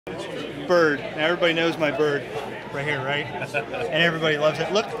bird. Now everybody knows my bird right here, right? And everybody loves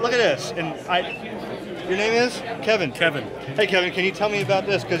it. Look at this. And your name is? Kevin. Kevin. Hey Kevin, can you tell me about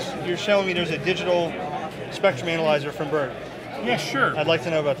this? Because you're showing me there's a digital spectrum analyzer from Bird. Yeah, sure. I'd like to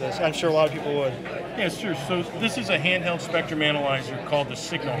know about this. I'm sure a lot of people would. Yeah, sure. So this is a handheld spectrum analyzer called the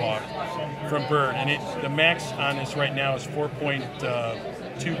Sitehawk from Bird, and the max on this right now is 4.2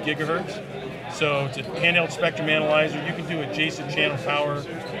 gigahertz. So it's a handheld spectrum analyzer. You can do adjacent channel power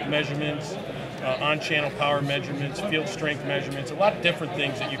measurements, on-channel power measurements, field strength measurements, a lot of different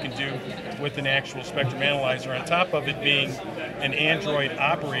things that you can do with an actual spectrum analyzer, on top of it being an Android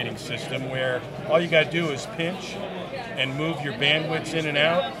operating system where all you got to do is pinch and move your bandwidths in and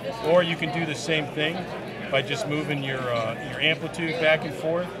out, or you can do the same thing by just moving your amplitude back and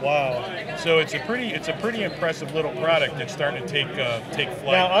forth. Wow! So it's a pretty impressive little product that's starting to take flight.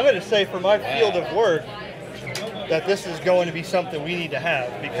 Now I'm going to say, for my field of work, that this is going to be something we need to have,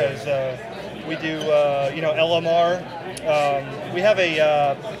 because we do LMR. We have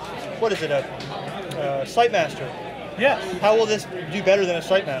a what is it, a Sitemaster. Yes. How will this do better than a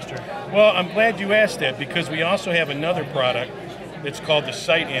Sitemaster? Well, I'm glad you asked that, because we also have another product. It's called the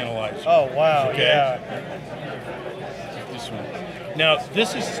Site Analyzer. Oh wow! Okay? Yeah. This one. Now,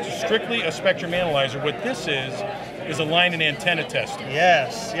 this is strictly a spectrum analyzer. What this is a line and antenna tester.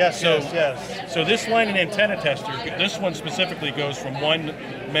 Yes. Yes. So this line and antenna tester, this one specifically goes from 1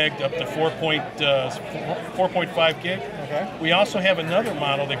 meg up to 4.5 gig. Okay. We also have another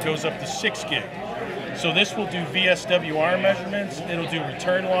model that goes up to 6 gig. So this will do VSWR measurements. It'll do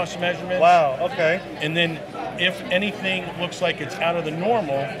return loss measurements. Wow. Okay. And then if anything looks like it's out of the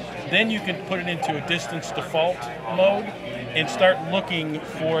normal, then you can put it into a distance default mode and start looking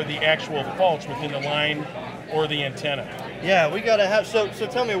for the actual faults within the line or the antenna. Yeah, we got to have. So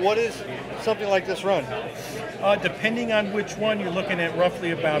tell me, what is something like this run? Depending on which one, you're looking at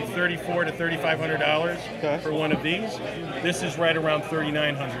roughly about $3,400 to $3,500 for one of these. This is right around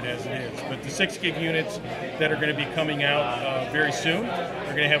 $3,900 as it is. But the 6 gig units that are going to be coming out very soon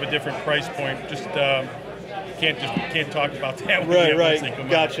are going to have a different price point. Can't talk about that. Right.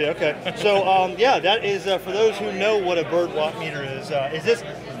 Gotcha. Okay. So yeah, that is for those who know what a bird watt meter is.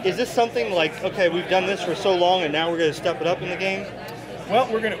 Is this something like, okay, we've done this for so long and now we're going to step it up in the game? Well,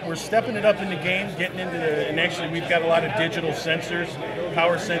 we're stepping it up in the game, getting into and actually we've got a lot of digital sensors,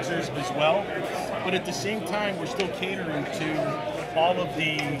 power sensors as well. But at the same time, we're still catering to all of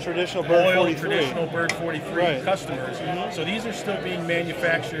the traditional Bird 43, traditional Bird 43 customers. So these are still being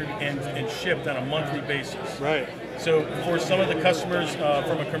manufactured and shipped on a monthly basis. Right. So for some of the customers,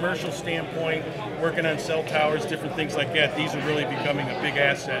 from a commercial standpoint, working on cell towers, different things like that, these are really becoming a big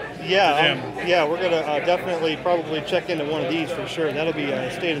asset. Yeah, yeah, we're going to definitely probably check into one of these for sure. That'll be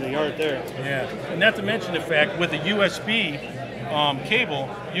state of the art there. Yeah, and not to mention the fact with a USB cable,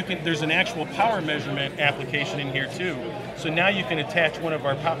 there's an actual power measurement application in here too. So now you can attach one of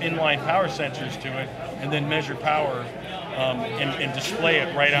our inline power sensors to it and then measure power and display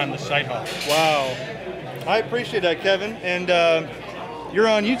it right on the Sitehawk. Wow. I appreciate that, Kevin, and you're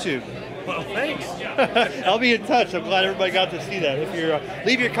on YouTube. Well, thanks. I'll be in touch. I'm glad everybody got to see that. If you're,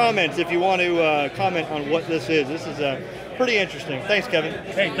 leave your comments if you want to comment on what this is. This is pretty interesting. Thanks, Kevin.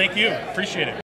 Hey, thank you. Appreciate it.